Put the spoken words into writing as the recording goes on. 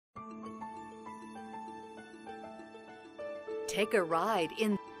Take a ride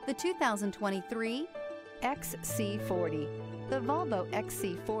in the 2023 XC40. The Volvo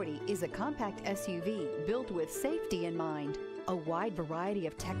XC40 is a compact SUV built with safety in mind. A wide variety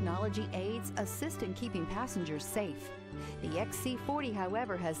of technology aids assist in keeping passengers safe. The XC40,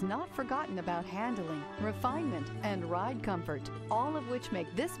 however, has not forgotten about handling, refinement, and ride comfort, all of which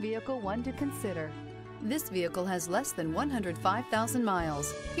make this vehicle one to consider. This vehicle has less than 105,000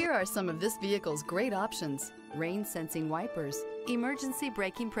 miles. Here are some of this vehicle's great options: rain-sensing wipers, emergency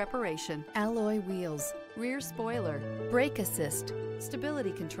braking preparation, alloy wheels, rear spoiler, brake assist,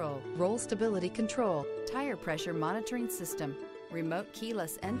 stability control, roll stability control, tire pressure monitoring system, remote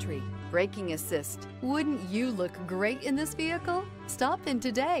keyless entry, braking assist. Wouldn't you look great in this vehicle? Stop in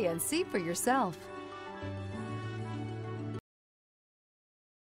today and see for yourself.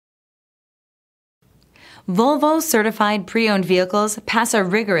 Volvo certified pre-owned vehicles pass a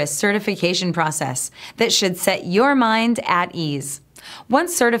rigorous certification process that should set your mind at ease.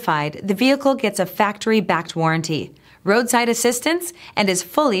 Once certified, the vehicle gets a factory-backed warranty, roadside assistance, and is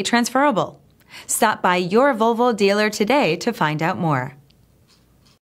fully transferable. Stop by your Volvo dealer today to find out more.